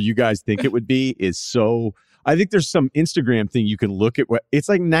whatever you guys think it would be is so, I think there's some Instagram thing you can look at. It's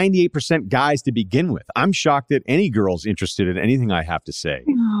like 98% guys to begin with. I'm shocked that any girl's interested in anything I have to say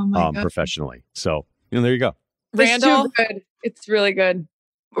professionally. So, there you go. Randall, it's too good. It's really good.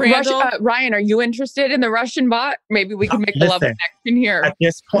 Randall, Ryan, are you interested in the Russian bot? Maybe we can make a love connection here. At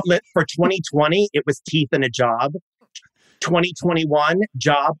this point, for 2020, it was teeth and a job. 2021,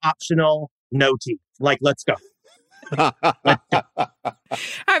 job optional, no teeth. Like, let's go. Have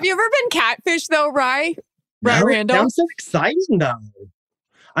you ever been catfished though, Ryan? Right, Randall? Sounds so exciting though.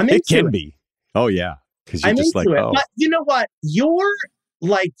 It can be. Oh yeah. Because you're just like, oh. But you know what? Your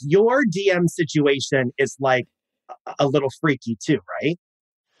DM situation is like a little freaky too, right?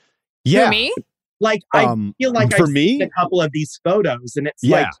 Yeah. For me? Like, I feel like for I've me, seen a couple of these photos and it's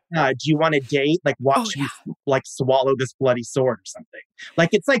like, do you want to date? Like, watch me like swallow this bloody sword or something. Like,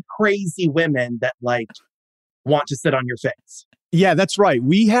 it's like crazy women that like want to sit on your face. Yeah, that's right.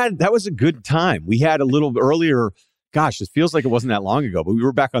 That was a good time. We had a little earlier, gosh, it feels like it wasn't that long ago, but we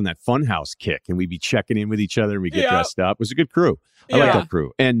were back on that Funhouse kick and we'd be checking in with each other and we get dressed up. It was a good crew. I like that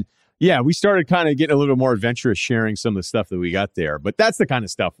crew. And yeah, we started kind of getting a little more adventurous, sharing some of the stuff that we got there. But that's the kind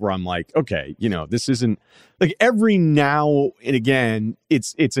of stuff where I'm like, okay, this isn't like every now and again,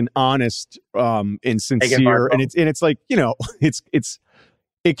 it's an honest and sincere, and it's like,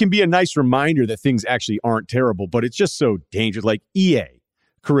 it can be a nice reminder that things actually aren't terrible, but it's just so dangerous. Like EA,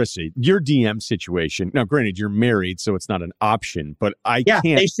 Carissa, your DM situation. Now, granted, you're married, so it's not an option, but I can't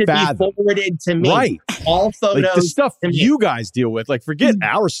they should fathom. Be forwarded to me. Right. All photos. Like the stuff you guys deal with, like forget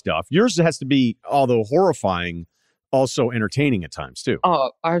our stuff. Yours has to be, although horrifying, also entertaining at times too.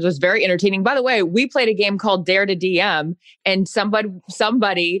 Oh, ours was very entertaining. By the way, we played a game called Dare to DM, and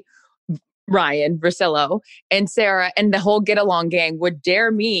somebody, Ryan Russillo and Sarah and the whole Get Along gang would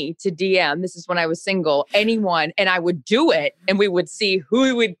dare me to DM. This is when I was single. Anyone, and I would do it, and we would see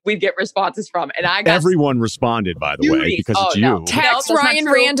who we'd get responses from. And I got everyone responded, by the way, because it's you. No. Text Ryan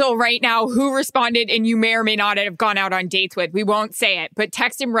Randall right now who responded, and you may or may not have gone out on dates with. We won't say it, but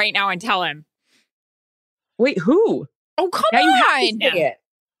text him right now and tell him. Wait, who? Oh, come now on! You have to say it.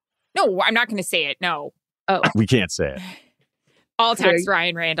 No, I'm not going to say it. No. Oh, we can't say it. I'll text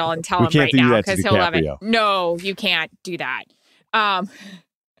Ryan Randall and tell him right now because he'll love it. No, you can't do that.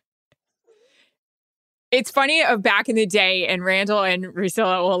 It's funny of back in the day, and Randall and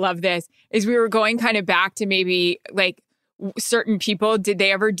Russillo will love this, is we were going kind of back to maybe like certain people. Did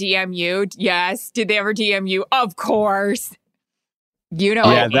they ever DM you? Yes. Did they ever DM you? Of course.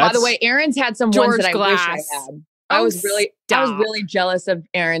 Yeah, by the way, Aaron's had some George ones that Glass. I wish I had. I was really jealous of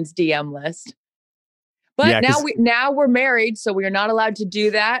Aaron's DM list. But now we're married, so we are not allowed to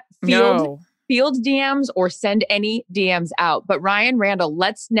do that. Field DMs or send any DMs out. But Ryan Randall,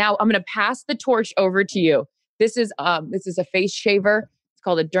 I'm going to pass the torch over to you. This is a face shaver. It's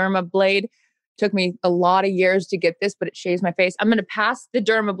called a Derma Blade. Took me a lot of years to get this, but it shaves my face. I'm going to pass the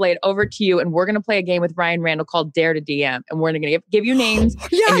Derma Blade over to you, and we're going to play a game with Ryan Randall called Dare to DM. And we're going to give you names.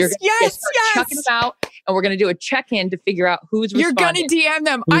 Yes, and you're going to start chucking them out, and we're going to do a check-in to figure out who's responding. You're going to DM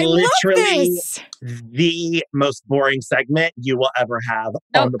them. I love this. The most boring segment you will ever have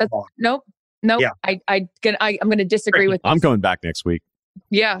on the blog. Nope. Yeah. I'm going to disagree with. I'm coming back next week.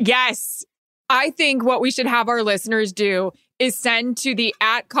 Yeah. Yes. I think what we should have our listeners do is send to the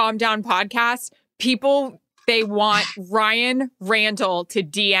 @CalmDown Podcast people they want Ryan Randall to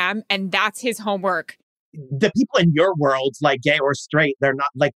DM, and that's his homework. The people in your world, like gay or straight, they're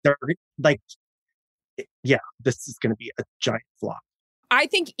this is going to be a giant flop. I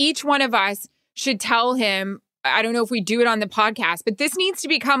think each one of us should tell him, I don't know if we do it on the podcast, but this needs to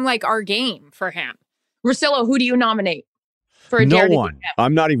become like our game for him. Russillo, who do you nominate for a No Dare to one. DM?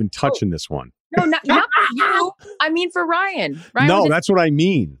 I'm not even touching this one. No, not you. I mean for Ryan. No, that's what I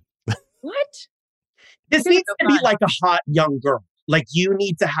mean. What? This needs to be like a hot young girl. Like you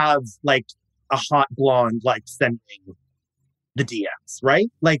need to have like a hot blonde like sending the DMs,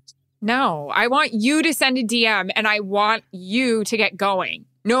 right? Like no, I want you to send a DM and I want you to get going.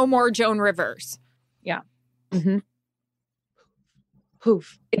 No more Joan Rivers. Yeah. Mm-hmm.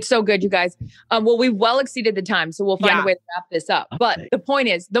 Poof. It's so good, you guys. Well, we've well exceeded the time, so we'll find a way to wrap this up. But the point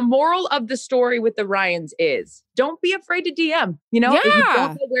is, the moral of the story with the Ryans is don't be afraid to DM. You know, if you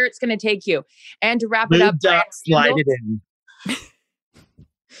don't know where it's going to take you. And to wrap it up, slide it in.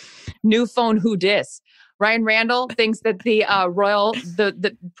 New phone who dis. Ryan Randall thinks that the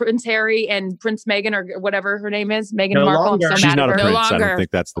the Prince Harry and Prince Meghan or whatever her name is, Meghan Markle. I'm so She's mad not at her. a prince. I don't think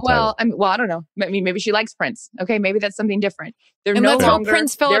that's the title. I don't know. I mean, maybe she likes Prince. Okay, maybe that's something different. They're and no let's longer. hope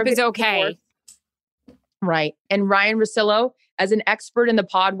Prince Philip is okay. Right. And Ryan Russillo, as an expert in the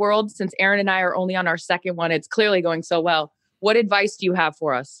pod world, since Aaron and I are only on our second one, it's clearly going so well. What advice do you have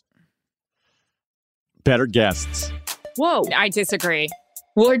for us? better guests. Whoa. I disagree.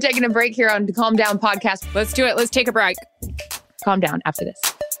 We're taking a break here on the Calm Down podcast. Let's do it. Let's take a break. Calm down after this.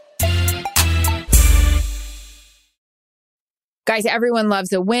 Guys, everyone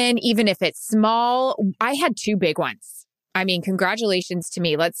loves a win, even if it's small. I had 2 big ones. I mean, congratulations to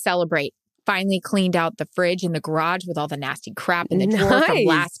me. Let's celebrate. Finally cleaned out the fridge in the garage with all the nasty crap in the drawer from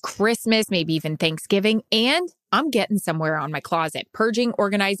last Christmas, maybe even Thanksgiving. And I'm getting somewhere on my closet. Purging,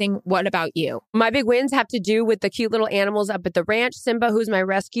 organizing. What about you? My big wins have to do with the cute little animals up at the ranch. Simba, who's my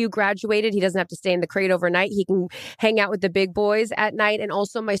rescue, graduated. He doesn't have to stay in the crate overnight. He can hang out with the big boys at night. And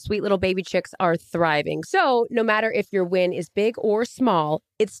also my sweet little baby chicks are thriving. So no matter if your win is big or small,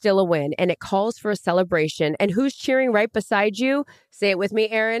 it's still a win. And it calls for a celebration. And who's cheering right beside you? Say it with me,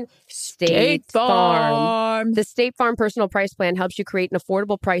 Erin. State Farm. The State Farm Personal Price Plan helps you create an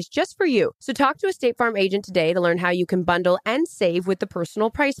affordable price just for you. So talk to a State Farm agent today to learn how you can bundle and save with the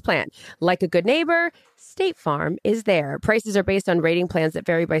Personal Price Plan. Like a good neighbor, State Farm is there. Prices are based on rating plans that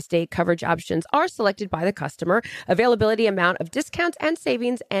vary by state. Coverage options are selected by the customer. Availability, amount of discounts and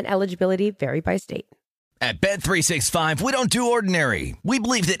savings, and eligibility vary by state. At Bet365, we don't do ordinary. We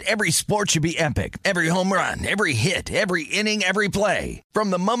believe that every sport should be epic. Every home run, every hit, every inning, every play. From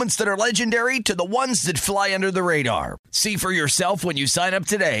the moments that are legendary to the ones that fly under the radar. See for yourself when you sign up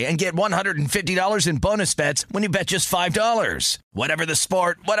today and get $150 in bonus bets when you bet just $5. Whatever the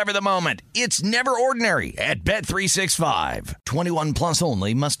sport, whatever the moment, it's never ordinary at Bet365. 21 plus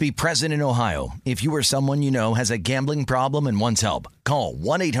only. Must be present in Ohio. If you or someone you know has a gambling problem and wants help, call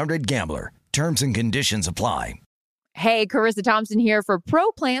 1-800-GAMBLER. Terms and conditions apply. Hey, Carissa Thompson here for Pro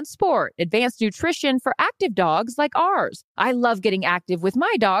Plan Sport, advanced nutrition for active dogs like ours. I love getting active with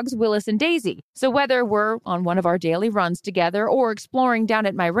my dogs, Willis and Daisy. So whether we're on one of our daily runs together or exploring down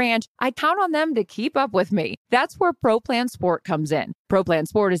at my ranch, I count on them to keep up with me. That's where Pro Plan Sport comes in. Pro Plan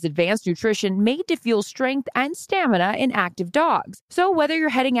Sport is advanced nutrition made to fuel strength and stamina in active dogs. So whether you're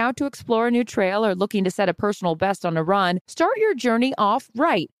heading out to explore a new trail or looking to set a personal best on a run, start your journey off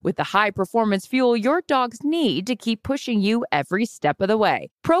right with the high-performance fuel your dogs need to keep pushing you every step of the way.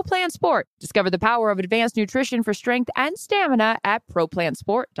 Pro Plan Sport. Discover the power of advanced nutrition for strength and stamina at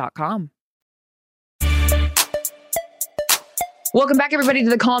ProPlansport.com. Welcome back, everybody, to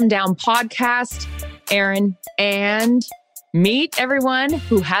the Calm Down podcast. Erin, and meet everyone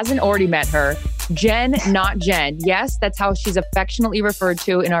who hasn't already met her. Jen, not Jen. Yes, that's how she's affectionately referred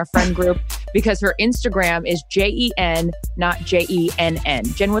to in our friend group because her Instagram is JEN, not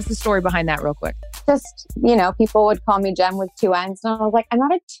JENN. Jen, what's the story behind that real quick? Just, people would call me Jen with 2 N's. And I was like, I'm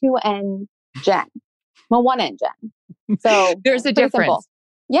not a 2N Jen. I'm a 1N Jen. So there's a difference. Simple.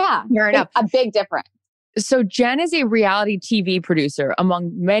 Yeah. Fair enough. A big difference. So Jen is a reality TV producer,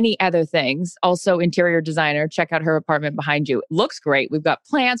 among many other things. Also interior designer. Check out her apartment behind you. It looks great. We've got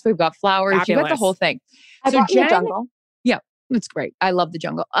plants. We've got flowers. Fabulous. You got the whole thing. I brought you the jungle. Yeah, it's great. I love the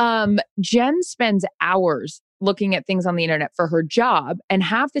jungle. Jen spends hours looking at things on the internet for her job. And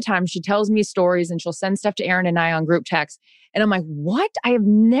half the time she tells me stories and she'll send stuff to Erin and I on group text. And I'm like, what? I have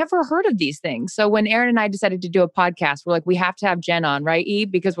never heard of these things. So when Erin and I decided to do a podcast, we're like, we have to have Jen on, right, E?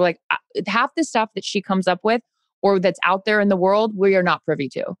 Because we're like, half the stuff that she comes up with or that's out there in the world, we are not privy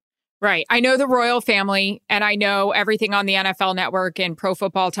to. Right. I know the royal family and I know everything on the NFL Network and Pro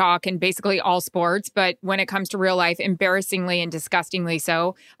Football Talk and basically all sports. But when it comes to real life, embarrassingly and disgustingly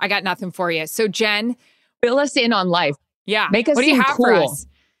so, I got nothing for you. So Jen, fill us in on life. Yeah. Make us what do you have cool. for us?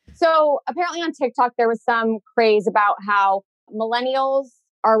 So apparently on TikTok, there was some craze about how millennials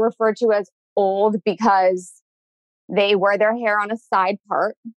are referred to as old because they wear their hair on a side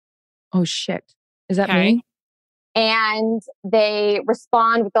part. Oh, shit. Is that me? And they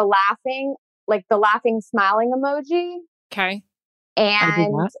respond with the laughing, smiling emoji. Okay.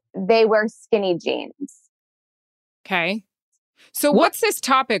 And they wear skinny jeans. Okay. So what's this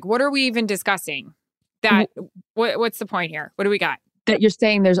topic? What are we even discussing? What's the point here? What do we got? That you're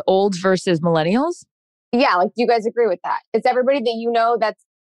saying there's olds versus millennials? Yeah. Do you guys agree with that? It's everybody that you know that's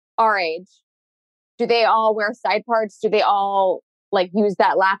our age. Do they all wear side parts? Do they all use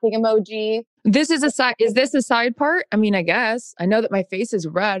that laughing emoji? Is this a side part? I mean, I guess. I know that my face is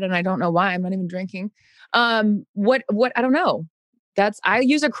red and I don't know why. I'm not even drinking. What I don't know. I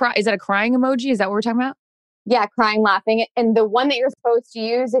use is that a crying emoji? Is that what we're talking about? Yeah, crying, laughing. And the one that you're supposed to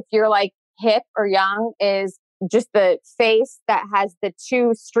use if you're hip or young is just the face that has the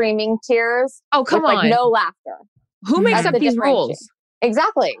 2 streaming tears. Oh, come on. No laughter. Who makes up these rules?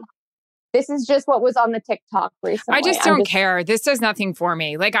 Exactly. This is just what was on the TikTok recently. I just don't care. This does nothing for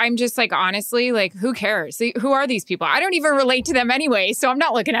me. I'm just honestly, who cares? Who are these people? I don't even relate to them anyway, so I'm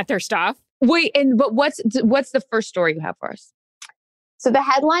not looking at their stuff. Wait, but what's the first story you have for us? So the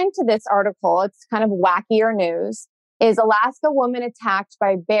headline to this article, it's kind of wackier news, is Alaska woman attacked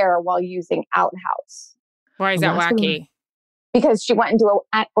by bear while using outhouse. Why is that wacky? Because she went into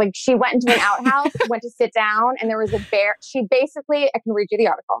an outhouse, went to sit down, and there was a bear. I can read you the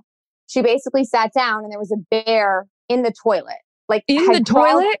article. She basically sat down, and there was a bear in the toilet. Like in the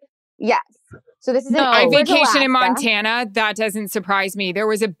toilet? Yes. So this is I vacation in Montana. That doesn't surprise me. There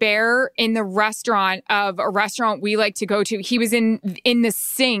was a bear in the restaurant of a restaurant we like to go to. He was in the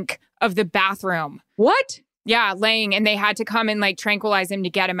sink of the bathroom. What? Yeah, laying, and they had to come and like tranquilize him to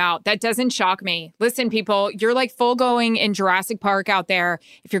get him out. That doesn't shock me. Listen, people, you're like full going in Jurassic Park out there.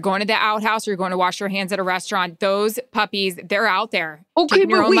 If you're going to the outhouse or you're going to wash your hands at a restaurant, those puppies, they're out there. Okay,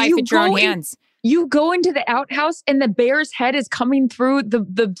 taking your own life at your own hands. You go into the outhouse and the bear's head is coming through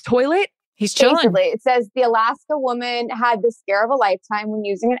the toilet? He's chilling. Basically, it says the Alaska woman had the scare of a lifetime when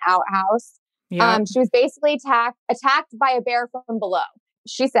using an outhouse. Yep. She was basically attacked by a bear from below.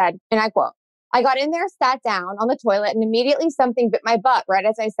 She said, and I quote, "I got in there, sat down on the toilet, and immediately something bit my butt right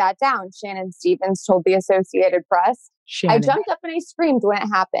as I sat down," Shannon Stevens told the Associated Press. "I jumped up and I screamed when it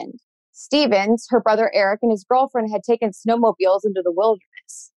happened." Stevens, her brother Eric, and his girlfriend had taken snowmobiles into the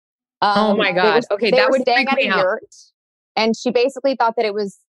wilderness. Oh my God. They were staying at a yurt, and she basically thought that it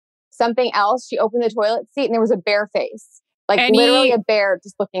was something else. She opened the toilet seat and there was a bear face. Literally a bear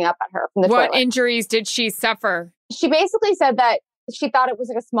just looking up at her from the toilet. What injuries did she suffer? She basically said that she thought it was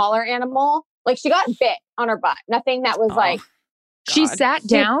like a smaller animal. Like she got bit on her butt. Nothing that was God. She sat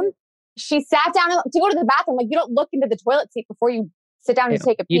down? She sat down to go to the bathroom. Like you don't look into the toilet seat before you sit down to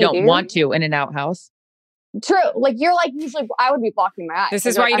take a pee. You don't want to in an outhouse. True. Like you're like usually I would be blocking my eyes. This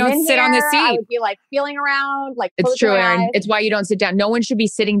is why you don't sit on the seat. I would be like feeling around. Like it's true, Erin. It's why you don't sit down. No one should be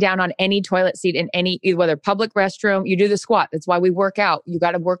sitting down on any toilet seat in any, whether public restroom. You do the squat. That's why we work out. You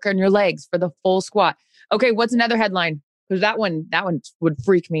got to work on your legs for the full squat. Okay, what's another headline? Because that one would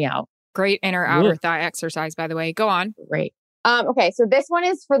freak me out. Great inner outer thigh exercise, by the way. Go on. Great. Okay, so this one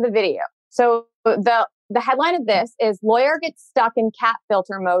is for the video. So the headline of this is lawyer gets stuck in cat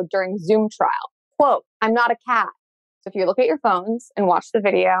filter mode during Zoom trial. Quote, "I'm not a cat." So if you look at your phones and watch the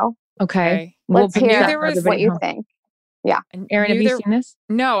video. Okay. Let's hear what you think. Yeah. Erin, have you seen this?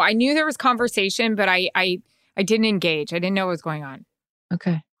 No, I knew there was conversation, but I didn't engage. I didn't know what was going on.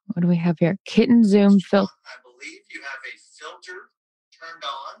 Okay. What do we have here? Kitten Zoom filter. I believe you have a filter turned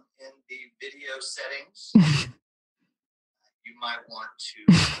on in the video settings. You might want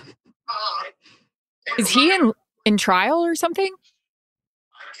to. Is he in trial or something?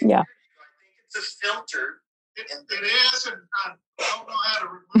 Yeah. The filter. It is, and I don't know how to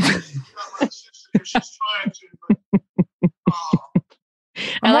remove it. My sister, she's trying to. But,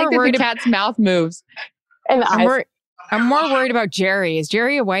 I like that the cat's mouth moves. And I'm more worried about Jerry. Is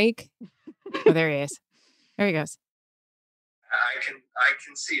Jerry awake? Oh, there he is. There he goes. I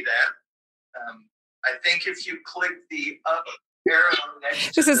can see that. I think if you click the up arrow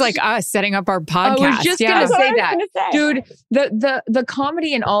next this is like us setting up our podcast. I was just gonna say that. Dude, the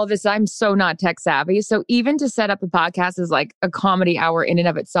comedy in all of this, I'm so not tech savvy. So even to set up a podcast is like a comedy hour in and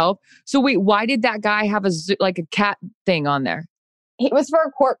of itself. So wait, why did that guy have a cat thing on there? It was for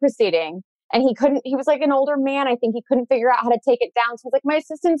a court proceeding. And he was like an older man. I think he couldn't figure out how to take it down. So he's like, my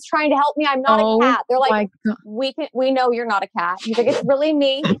assistant's trying to help me. I'm not a cat. They're like, we know you're not a cat. He's like, it's really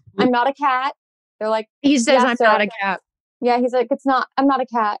me. I'm not a cat. They're like, he says, I'm not a cat. Yeah. He's like, I'm not a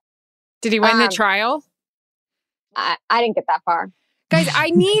cat. Did he win the trial? I didn't get that far. Guys, I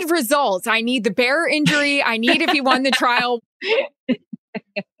need results. I need the bear injury. I need if he won the trial.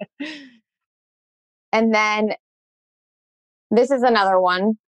 And then this is another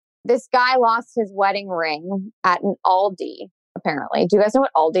one. This guy lost his wedding ring at an Aldi, apparently. Do you guys know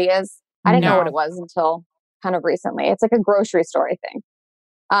what Aldi is? I didn't know what it was until kind of recently. It's like a grocery store, I think.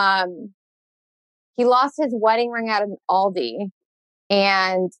 He lost his wedding ring at an Aldi,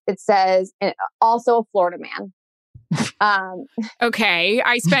 and it says, and also a Florida man. Okay,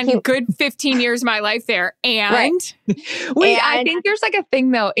 I spent a good 15 years of my life there, and right. Wait, I think there's like a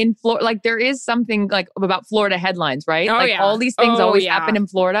thing though in Florida, like there is something like about Florida headlines, right? Oh, like all these things always happen in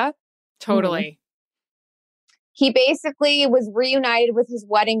Florida. Totally. Mm-hmm. He basically was reunited with his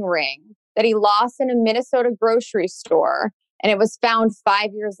wedding ring that he lost in a Minnesota grocery store, and it was found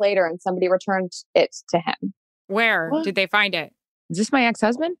 5 years later, and somebody returned it to him. Where did they find it? Is this my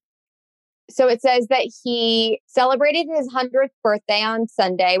ex-husband? So it says that he celebrated his 100th birthday on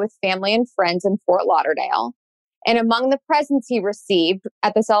Sunday with family and friends in Fort Lauderdale. And among the presents he received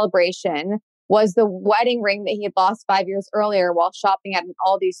at the celebration was the wedding ring that he had lost 5 years earlier while shopping at an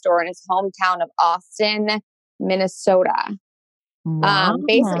Aldi store in his hometown of Austin, Minnesota. Wow.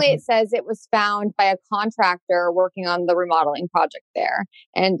 Basically, it says it was found by a contractor working on the remodeling project there.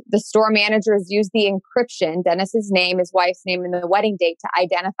 And the store managers used the encryption, Dennis's name, his wife's name, and the wedding date to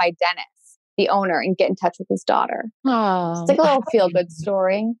identify Dennis, the owner, and get in touch with his daughter. Oh, it's like a little feel-good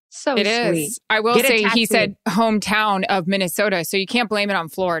story. So it sweet. Is. I will say he said hometown of Minnesota, so you can't blame it on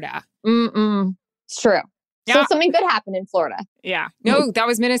Florida. It's true. Yeah. So something good happened in Florida. Yeah. No, that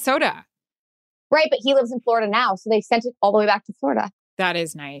was Minnesota. Right, but he lives in Florida now, so they sent it all the way back to Florida. That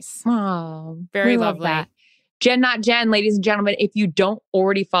is nice. Oh, very lovely. That. Jen Not Jen, ladies and gentlemen, if you don't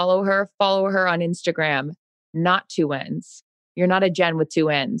already follow her on Instagram. Not 2 N's. You're not a Jen with 2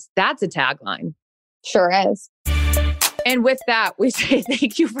 N's. That's a tagline. Sure is. And with that, we say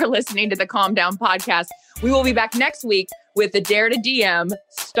thank you for listening to the Calm Down podcast. We will be back next week with the Dare to DM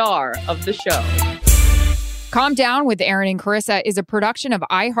star of the show. Calm Down with Aaron and Carissa is a production of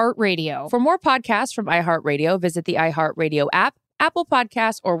iHeartRadio. For more podcasts from iHeartRadio, visit the iHeartRadio app, Apple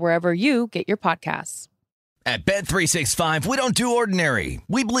Podcasts, or wherever you get your podcasts. At Bet365, we don't do ordinary.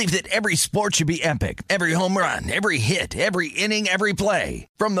 We believe that every sport should be epic. Every home run, every hit, every inning, every play.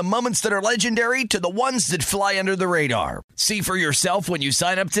 From the moments that are legendary to the ones that fly under the radar. See for yourself when you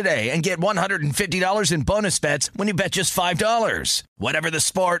sign up today and get $150 in bonus bets when you bet just $5. Whatever the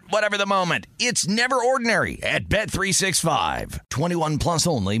sport, whatever the moment, it's never ordinary at Bet365. 21 plus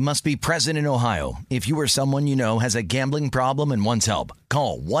only. Must be present in Ohio. If you or someone you know has a gambling problem and wants help,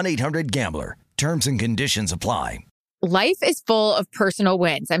 call 1-800-GAMBLER. Terms and conditions apply. Life is full of personal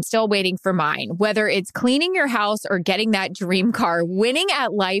wins. I'm still waiting for mine. Whether it's cleaning your house or getting that dream car, winning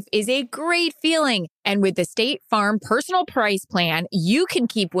at life is a great feeling. And with the State Farm Personal Price Plan, you can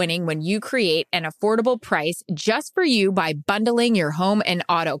keep winning when you create an affordable price just for you by bundling your home and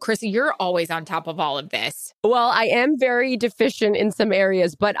auto. Chrissy, you're always on top of all of this. Well, I am very deficient in some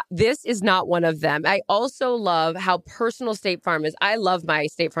areas, but this is not one of them. I also love how personal State Farm is. I love my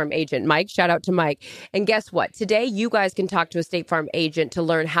State Farm agent, Mike. Shout out to Mike. And guess what? Today, you guys can talk to a State Farm agent to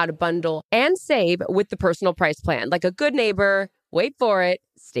learn how to bundle and save with the Personal Price Plan. Like a good neighbor, wait for it,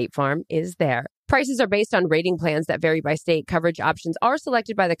 State Farm is there. Prices are based on rating plans that vary by state. Coverage options are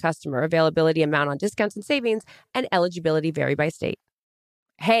selected by the customer. Availability, amount on discounts and savings, and eligibility vary by state.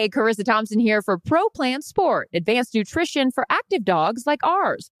 Hey, Carissa Thompson here for Pro Plan Sport, advanced nutrition for active dogs like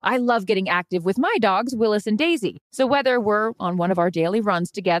ours. I love getting active with my dogs, Willis and Daisy. So whether we're on one of our daily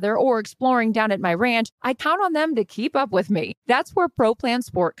runs together or exploring down at my ranch, I count on them to keep up with me. That's where Pro Plan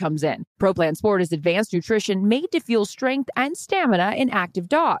Sport comes in. Pro Plan Sport is advanced nutrition made to fuel strength and stamina in active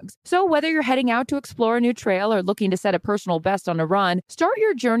dogs. So whether you're heading out to explore a new trail or looking to set a personal best on a run, start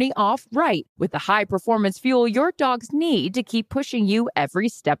your journey off right with the high-performance fuel your dogs need to keep pushing you every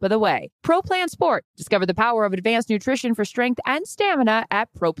step of the way. Pro Plan Sport. Discover the power of advanced nutrition for strength and stamina at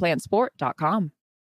ProPlansport.com.